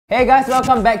Hey guys,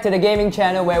 welcome back to the gaming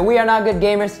channel where we are not good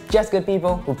gamers, just good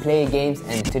people who play games,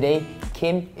 and today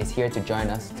Kim is here to join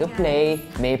us to play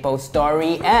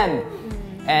Maplestory M.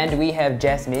 And we have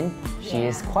Jasmine. She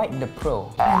is quite the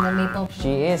pro. I'm the Maple Pro.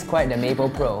 She is quite the Maple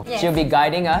Pro. Yes. She'll be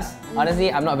guiding us.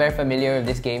 Honestly, I'm not very familiar with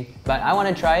this game, but I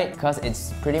want to try it because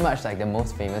it's pretty much like the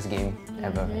most famous game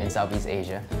ever in Southeast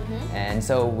Asia. And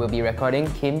so we'll be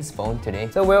recording Kim's phone today.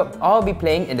 So we'll all be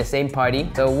playing in the same party.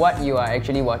 So what you are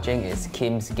actually watching is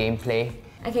Kim's gameplay.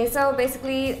 Okay, so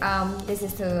basically, this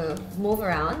is to move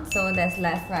around. So there's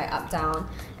left, right, up, down.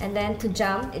 And then to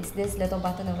jump, it's this little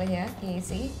button over here. Can you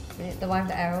see? The one with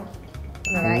the arrow.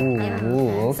 On the right.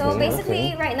 Okay, so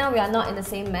basically, right now we are not in the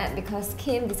same map because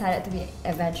Kim decided to be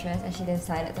adventurous and she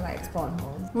decided to explore on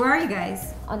home. Where are you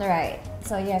guys? On the right.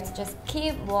 So you have to just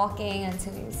keep walking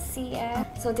until you see it.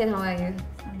 So Tian, how are you?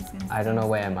 I don't know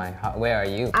where am I. Where are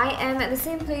you? I am at the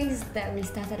same place that we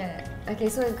started at. Okay,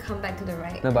 so we'll come back to the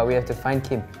right. No, but we have to find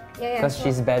Kim. Yeah, Because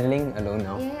she's battling alone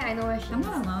now. Yeah, I know where she is. I'm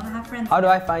not alone, I have friends. How do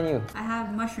I find you? I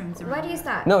have mushrooms around. Where do you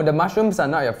start? No, the mushrooms are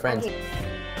not your friends. Okay.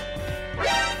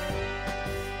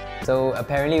 So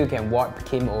apparently we can warp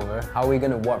Kim over. How are we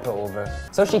gonna warp her over?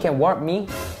 So she can warp me?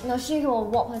 No, she will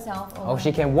walk herself over. Oh,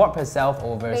 she can warp herself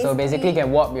over. So basically you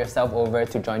can warp yourself over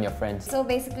to join your friends. So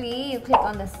basically, you click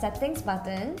on the settings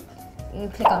button, you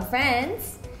click on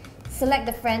friends, select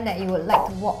the friend that you would like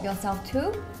to warp yourself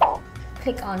to,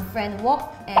 click on friend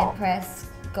warp and press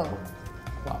go.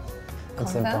 Wow,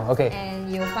 that's Confirm, simple. Okay.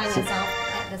 and you'll find yourself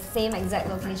at the same exact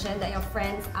location that your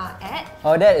friends are at.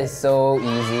 Oh, that is so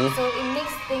easy. So it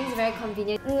makes things very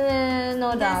convenient. No,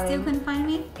 You guys still darling. couldn't find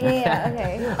me? Yeah,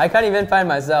 okay. I can't even find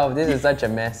myself. This is such a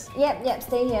mess. Yep,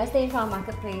 stay here. Stay in front of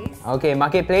Marketplace. Okay,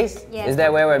 Marketplace? Yes, Is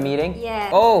that where we're meeting? Yeah.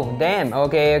 Oh, damn.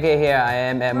 Okay, here I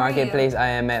am at Where are you? Marketplace. I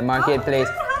am at Marketplace.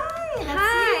 Hi!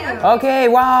 Hi. Okay,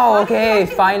 wow, okay,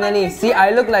 finally. See,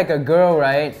 I look like a girl,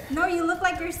 right? No, you look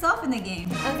like yourself in the game.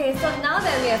 Okay, so now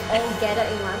that we have all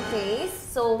gathered in one place,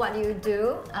 so what you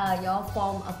do, you all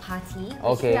form a party, which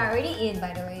Okay. we are already in,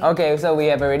 by the way. Okay, so we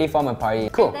have already formed a party.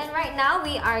 Cool. And then right now,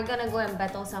 we are gonna go and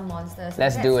battle some monsters.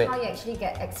 Let's do it. That's how you actually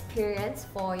get experience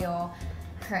for your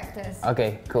characters.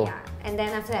 Okay, cool. Yeah, and then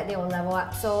after that, they will level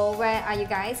up. So where are you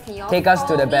guys? Can you all Take us to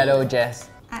follow the me? battle, Jess.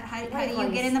 How Wait, do hold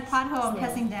you get this. in the pothole? I'm Snail.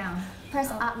 pressing down. Press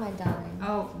up, my darling.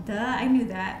 Oh, duh, I knew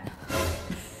that.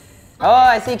 Oh,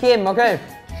 I see Kim, okay.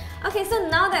 Okay, so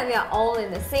now that we are all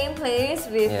in the same place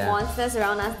with Yeah. monsters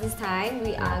around us this time,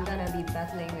 we are gonna be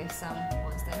battling with some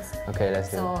monsters. Okay, let's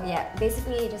do it. So yeah,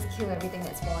 basically you just kill everything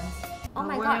that spawns. Oh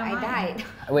my Where god, am I I? died.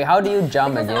 Wait, how do you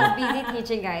jump Because I again? was busy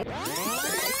teaching, guys.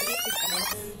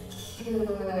 Kill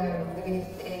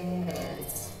everything that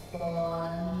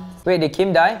spawns. Wait, did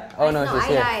Kim die? Oh no, she's I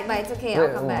here. died, but it's okay, Wait,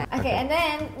 I'll come back. Okay, and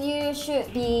then you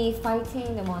should be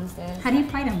fighting the monsters. How do you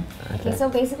fight him? Okay, so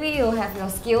basically you'll have your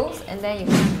skills and then you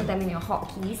can put them in your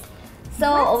hotkeys. So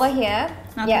over here,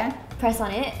 Okay. press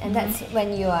on it and that's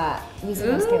when you are using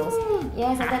your skills.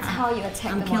 Yes, and that's how you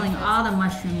attack I'm the killing monsters. all the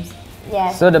mushrooms.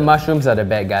 Yes. So the mushrooms are the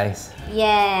bad guys.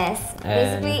 Yes.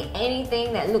 And- Basically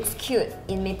anything that looks cute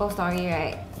in Maplestory,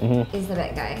 right, is the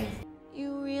bad guy.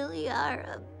 You really are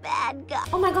a bad guy.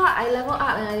 Oh my god, I leveled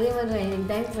up and I didn't even do anything.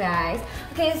 Thanks guys.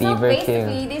 Okay, so Fever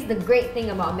basically King. this is the great thing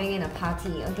about being in a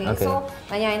party. Okay, Okay. so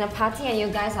when you're in a party and you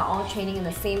guys are all training in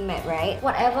the same map, right?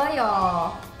 Whatever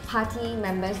your party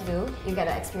members do, you get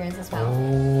the experience as well.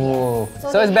 Oh. Yes.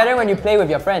 So they it's better help- when you play with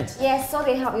your friends. Yes, so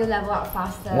they help you level up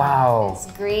faster. Wow.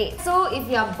 It's great. So if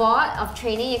you're bored of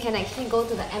training, you can actually go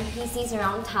to the NPCs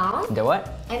around town. The what?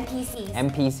 NPCs.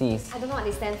 NPCs. I don't know what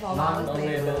they stand for. but I always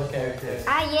play. Non-playable characters.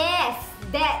 Ah yes,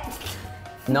 that.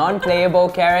 Non-playable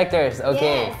characters,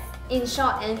 okay. Yes. In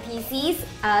short, NPCs.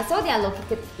 So they are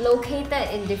located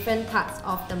in different parts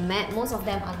of the map. Most of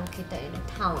them are located in the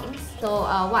towns. So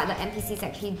what the NPCs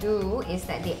actually do is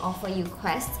that they offer you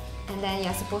quests and then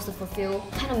you're supposed to fulfill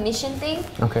kind of mission thing.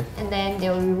 Okay. And then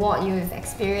they'll reward you with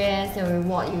experience, they'll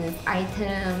reward you with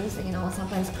items, you know,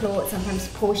 sometimes clothes, sometimes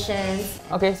potions.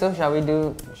 Okay, so shall we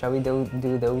do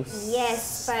those?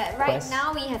 Yes, but right quests?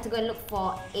 now we have to go and look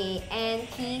for a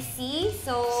NPC.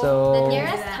 So So- the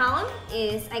nearest town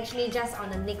is actually just on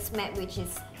the next map, which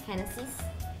is Hennessy's.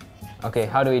 Okay,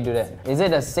 how do we do that? Is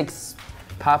it a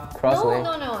 6-path crossway?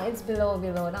 No, it's below,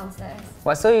 downstairs.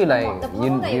 What, so you like, The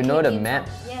portal that you know the came in map?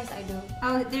 from. Yes, I do.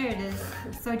 Oh, there it is.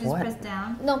 So just What? press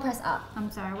down. No, press up. I'm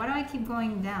sorry, why do I keep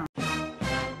going down?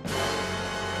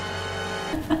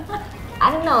 I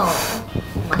don't know.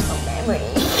 Muscle memory.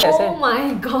 Yes, Oh eh?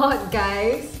 my god,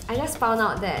 guys. I just found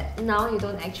out that now you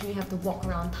don't actually have to walk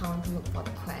around town to look for the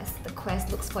quest. The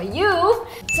quest looks for you.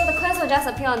 So the quest will just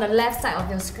appear on the left side of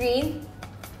your screen,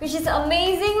 which is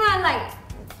amazing, man. Like,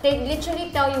 They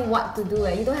literally tell you what to do.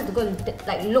 You don't have to go and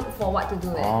like look for what to do.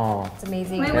 Oh. It's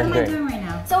amazing. Wait, right? what am I doing right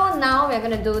now? So now we're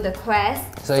gonna do the quest.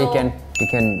 So you can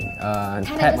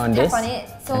tap on this, on it.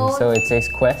 and so it says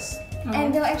quest.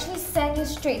 And they'll actually send you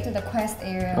straight to the quest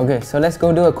area. Okay, so let's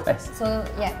go do a quest. So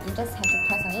yeah, you just have to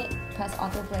press on it, press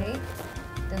autoplay.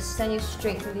 They'll send you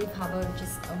straight to Leaf Harbor, which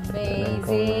is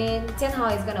amazing.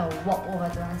 Jianhao is gonna walk over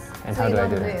to us. And So how you do I know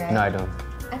do to that? right? No, I don't.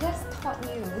 I just taught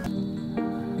you.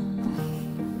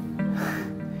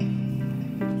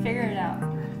 Figure it out.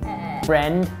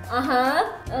 Friend,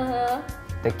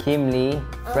 the Kim Lee,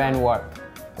 friend what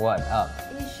up?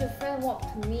 You should friend walk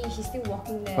to me. She's still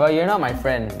walking there. Well, you're not my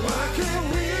friend. Yeah,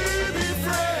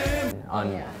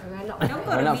 we're not. Don't go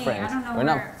We're to not me. friends. I don't know We're where.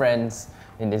 not friends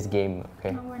in this game,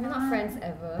 okay? We're not friends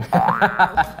ever.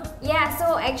 Yeah,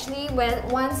 so actually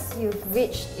once you've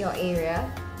reached your area,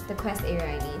 the quest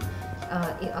area I mean,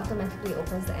 it automatically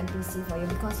opens the NPC for you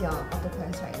because you're on auto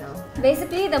quest right now.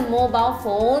 Basically, the mobile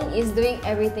phone is doing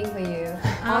everything for you.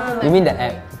 You mean the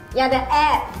app? Yeah, the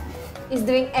app is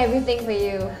doing everything for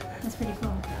you. That's pretty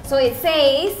cool. So it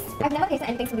says, I've never tasted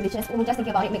anything so delicious. Only just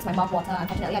thinking about it makes my mouth water.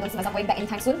 Unfortunately, I don't see myself going back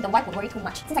anytime soon. The wife would worry too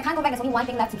much. Since I can't go back, there's only one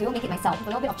thing left to do, make it myself. With a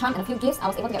little bit of charm and a few gifts, I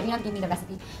was able to get Rina to give me the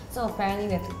recipe. So apparently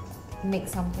we have to make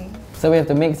something. So we have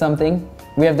to make something.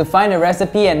 We have to find a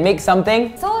recipe and make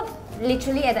something. So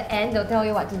literally at the end, they'll tell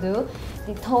you what to do.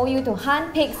 They told you to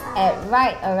hunt pigs at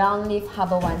right around Leaf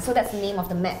Harbor 1. So that's the name of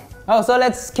the map. Oh, so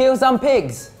let's kill some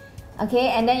pigs. Okay,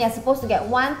 and then you're supposed to get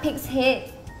one pig's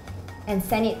head and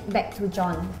send it back to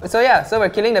John. So yeah, so we're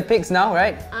killing the pigs now,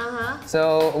 right?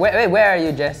 So where are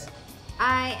you, Jess?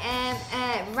 I am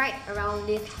at right around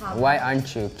Leaf Harbor. Why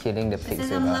aren't you killing the This pigs is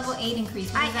with on us? level 8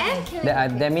 increase. What I does that am mean? killing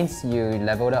the That means you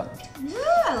leveled up. Yeah,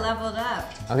 I leveled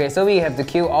up. Okay, so we have to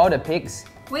kill all the pigs.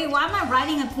 Wait, why am I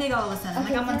riding a pig all of a sudden?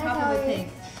 Okay, like I'm on can I top of tell a you? pig.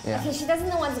 Yeah. Okay, she doesn't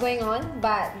know what's going on,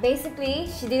 but basically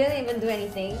she didn't even do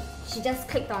anything. She just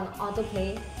clicked on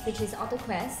autoplay, which is auto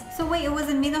quest. So wait, it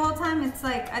wasn't me the whole time? It's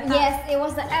like, I thought... Yes, it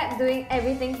was the app doing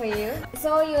everything for you.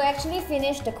 So you actually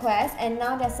finished the quest and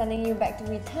now they're sending you back to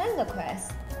return the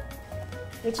quest.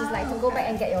 Which is like to go back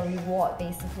and get your reward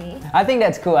basically. I think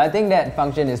that's cool. I think that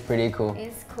function is pretty cool.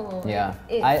 It's cool. Yeah.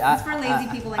 It's for lazy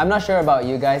people like I'm me. not sure about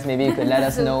you guys. Maybe you could let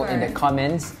us know in the Super.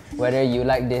 comments whether you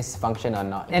like this function or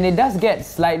not. And it does get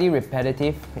slightly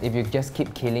repetitive if you just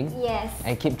keep killing Yes.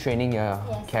 and keep training your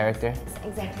character. Yes,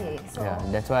 exactly. So Yeah,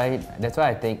 that's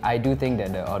why I do think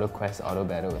that the auto quest, auto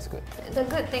battle is good. the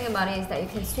good thing about it is that you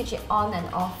can switch it on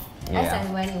and off as Yeah.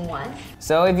 and when you want.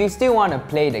 So if you still want to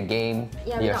play the game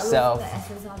Yeah, yourself, without losing the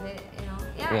essence of it, you know.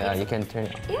 Yeah, yeah, it's, you can turn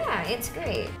it on. yeah, it's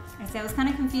great. I said it was kind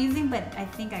of confusing, but I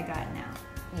think I got it now.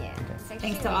 Yeah. It's actually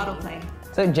Thanks to really autoplay.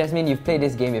 So Jasmine, you've played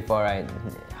this game before, right?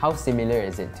 How similar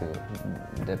is it to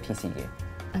the PC game?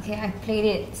 Okay, I've played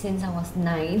it since I was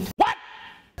 9.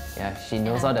 Yeah, she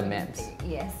knows all the maps.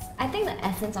 Yes. I think the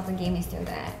essence of the game is still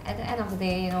there. At the end of the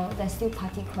day, you know, there's still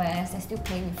party quests, there's still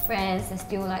playing with friends, there's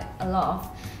still like a lot of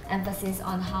emphasis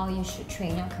on how you should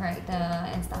train your character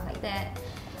and stuff like that.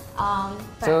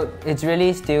 But So it's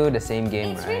really still the same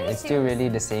game, It's right? really It's still still really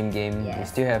the same game. You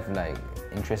Yes. still have like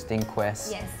interesting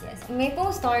quests. yes, yes.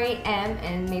 Maplestory M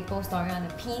and Maplestory on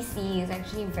the PC is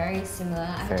actually very similar.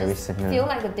 I Very just similar. feel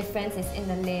like the difference is in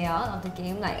the layout of the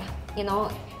game. Like, you know,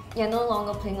 you're no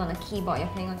longer playing on a keyboard, you're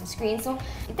playing on the screen. So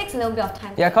it takes a little bit of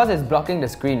time. Yeah, cause it's blocking the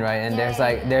screen, right? And Yeah, there's yeah,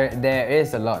 like yeah. there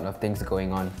is a lot of things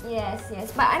going on. Yes,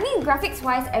 yes. But I mean,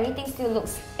 graphics-wise, everything still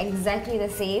looks exactly the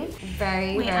same.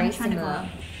 Very, Wait, very I'm trying to go similar. up.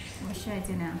 What should I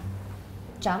do now?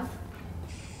 Jump.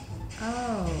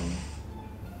 Oh.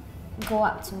 Go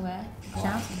up to where? Go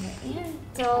Jump? up to where? Yeah.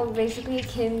 So basically,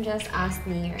 Kim just asked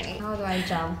me, right, how do I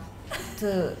jump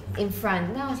to in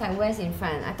front? Then I was like, where's in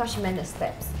front? I thought she meant the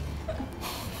steps.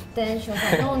 Then she was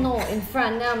like, no, in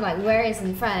front. Then I'm like, where is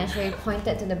in front? And she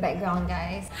pointed to the background,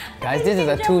 guys. Guys, this is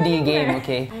a 2D game,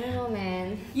 okay? I don't know,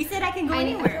 man. You said I can go I-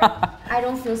 anywhere. I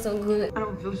don't feel so good.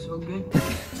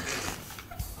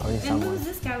 Only And someone. who's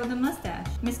this guy with the mustache?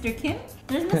 Mr. Kim?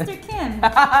 There's Mr. Kim.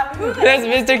 There's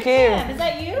Mr. Kim. Is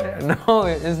that you? No,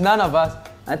 it's none of us.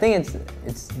 I think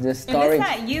it's the storage.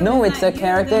 not you, no, it's it's a not you,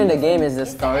 character in the then game. It's the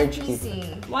It's the storage NPC.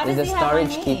 keeper. Why It's does the he have my storage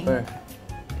name? keeper.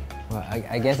 Well,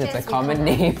 I guess it's a Just common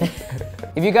because. name.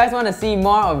 If you guys want to see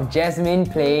more of Jasmine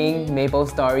playing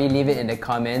Maplestory, leave it in the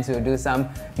comments. We'll do some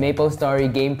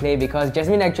Maplestory gameplay because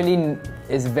Jasmine actually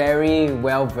is very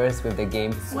well versed with the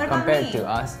game What about compared me? to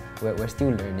us. We're still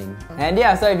learning. And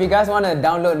yeah, so if you guys want to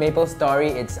download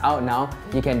Maplestory, it's out now.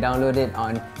 You can download it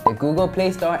on the Google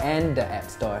Play Store and the App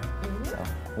Store. So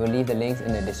we'll leave the links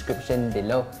in the description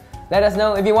below. Let us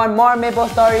know if you want more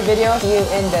Maplestory videos. See you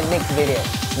in the next video.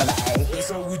 Bye bye.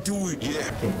 That's how we do it, yeah.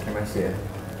 Okay, camera's here.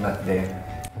 not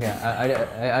there. Okay,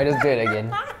 I'll just do it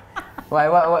again. Why?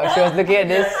 What? She was looking at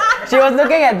this. She was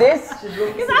looking at this.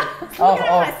 Look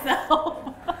at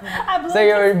myself. So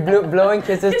you're blowing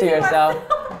kisses to yourself.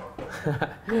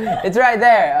 It's right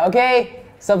there. Okay.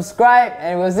 Subscribe,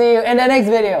 and we'll see you in the next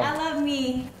video. I love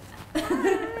me.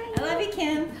 I love you,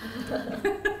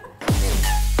 Kim.